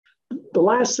The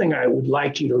last thing I would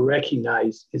like you to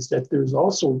recognize is that there's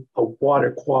also a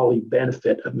water quality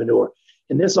benefit of manure.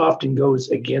 And this often goes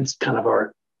against kind of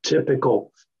our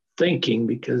typical thinking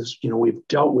because, we've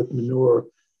dealt with manure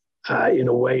in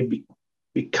a way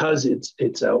because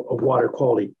it's a water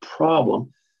quality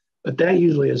problem, but that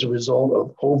usually is a result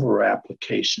of over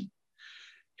application.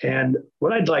 And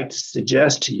what I'd like to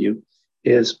suggest to you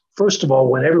is, first of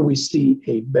all, whenever we see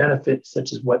a benefit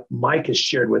such as what Mike has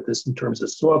shared with us in terms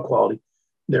of soil quality,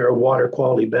 there are water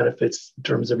quality benefits in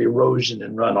terms of erosion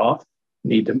and runoff. We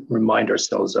need to remind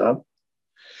ourselves of.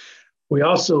 We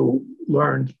also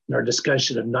learned in our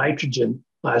discussion of nitrogen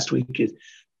last week is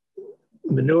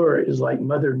manure is like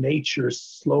Mother Nature's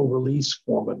slow release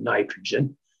form of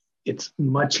nitrogen. It's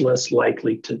much less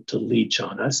likely to leach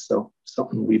on us. So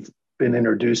something we've been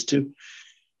introduced to.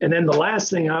 And then the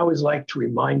last thing I always like to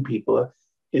remind people of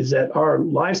is that our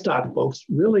livestock folks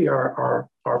really are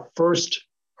our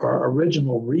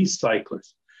original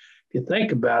recyclers. If you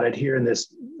think about it here in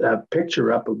this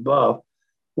picture up above,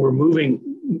 we're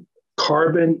moving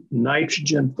carbon,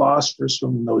 nitrogen, phosphorus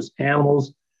from those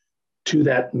animals to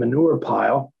that manure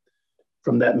pile,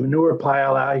 from that manure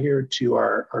pile out here to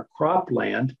our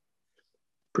cropland,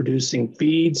 producing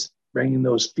feeds, bringing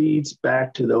those feeds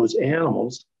back to those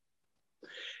animals.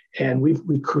 And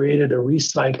we created a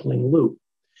recycling loop.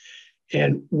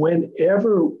 And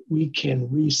whenever we can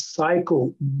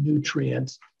recycle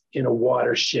nutrients in a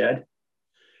watershed,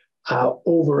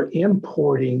 over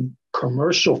importing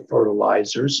commercial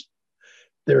fertilizers,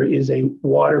 there is a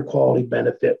water quality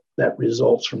benefit that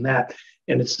results from that.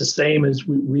 And it's the same as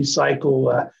we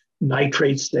recycle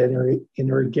nitrates that are in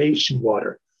irrigation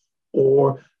water,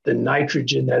 or the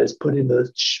nitrogen that is put in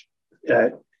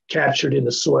captured in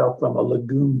the soil from a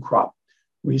legume crop.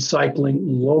 Recycling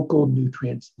local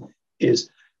nutrients is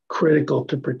critical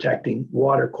to protecting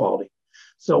water quality.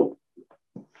 So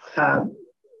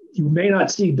you may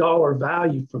not see dollar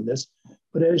value from this,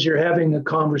 but as you're having a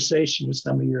conversation with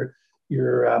some of your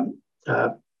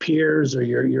peers or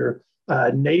your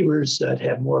neighbors that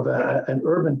have more of an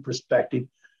urban perspective,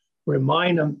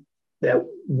 remind them that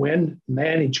when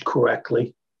managed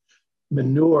correctly,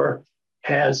 manure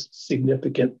has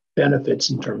significant benefits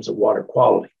in terms of water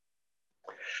quality.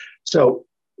 So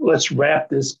let's wrap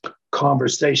this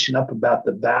conversation up about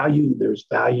the value. There's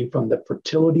value from the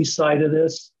fertility side of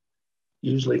this,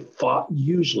 usually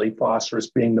phosphorus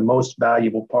being the most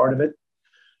valuable part of it.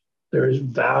 There is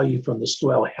value from the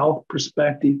soil health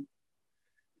perspective,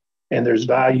 and there's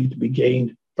value to be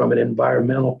gained from an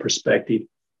environmental perspective,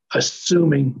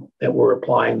 assuming that we're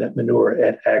applying that manure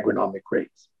at agronomic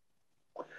rates.